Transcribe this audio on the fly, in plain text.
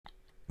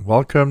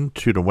Welcome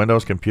to the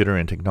Windows Computer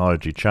and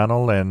Technology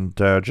channel, and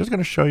just going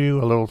to show you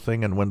a little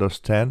thing in Windows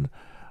 10.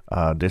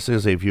 This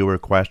is a viewer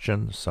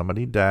question.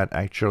 Somebody that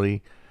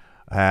actually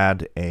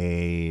had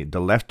the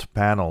left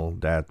panel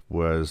that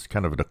was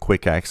kind of the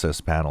quick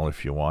access panel,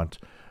 if you want,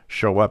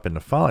 show up in the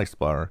File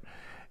Explorer,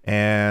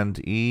 and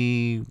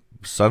he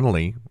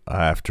suddenly,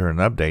 after an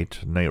update,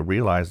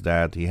 realized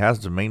that he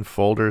has the main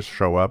folders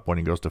show up when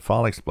he goes to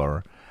File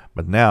Explorer,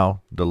 but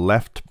now the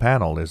left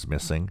panel is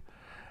missing.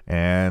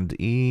 And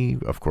he,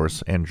 of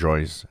course,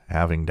 enjoys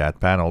having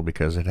that panel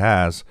because it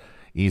has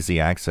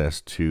easy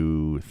access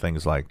to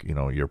things like,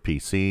 your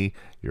PC,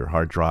 your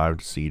hard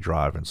drive, C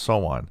drive, and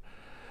so on.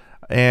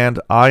 And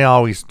I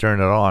always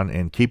turn it on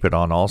and keep it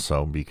on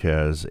also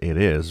because it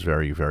is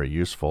very, very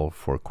useful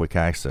for quick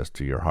access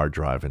to your hard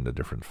drive in the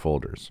different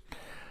folders.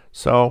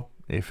 So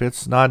if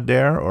it's not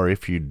there, or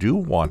if you do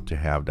want to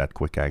have that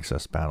quick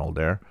access panel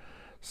there,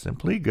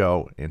 simply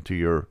go into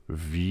your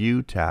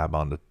View tab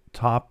on the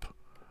top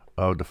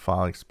of the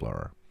File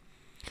Explorer.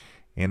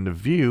 In the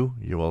View,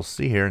 you will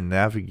see here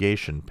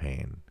Navigation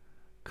pane.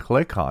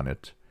 Click on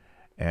it,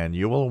 and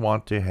you will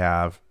want to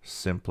have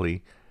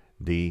simply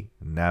the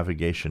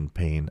Navigation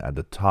pane at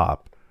the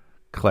top.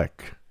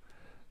 Click.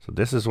 So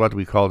this is what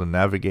we call the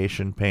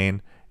Navigation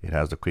pane. It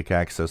has the quick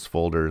access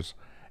folders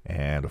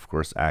and, of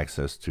course,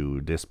 access to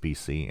this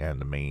PC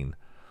and the main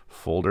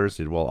folders.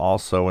 It will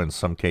also, in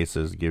some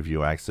cases, give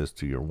you access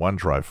to your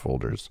OneDrive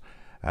folders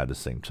at the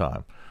same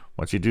time.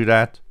 Once you do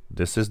that,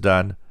 this is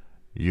done.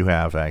 You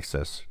have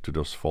access to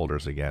those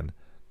folders again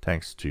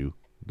thanks to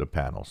the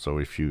panel. So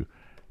if you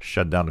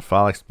shut down the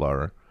File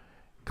Explorer,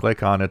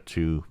 click on it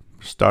to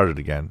start it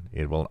again,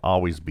 it will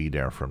always be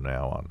there from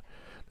now on.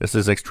 This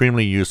is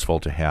extremely useful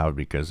to have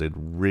because it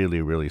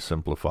really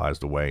simplifies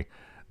the way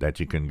that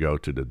you can go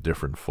to the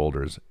different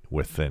folders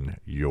within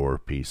your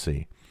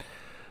PC.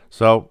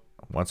 So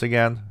once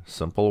again,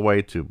 simple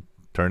way to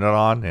turn it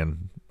on,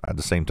 and at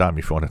the same time,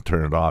 if you want to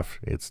turn it off,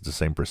 it's the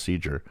same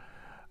procedure.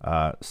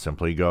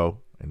 Simply go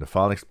in the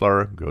File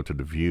Explorer, go to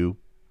the View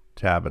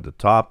tab at the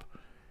top,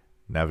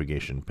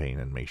 Navigation pane,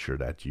 and make sure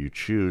that you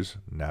choose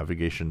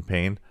Navigation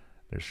pane.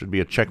 There should be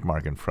a check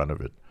mark in front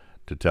of it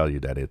to tell you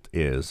that it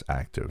is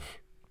active.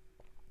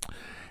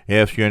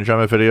 If you enjoy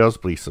my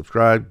videos, please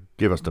subscribe,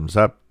 give us thumbs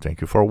up. Thank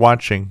you for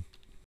watching.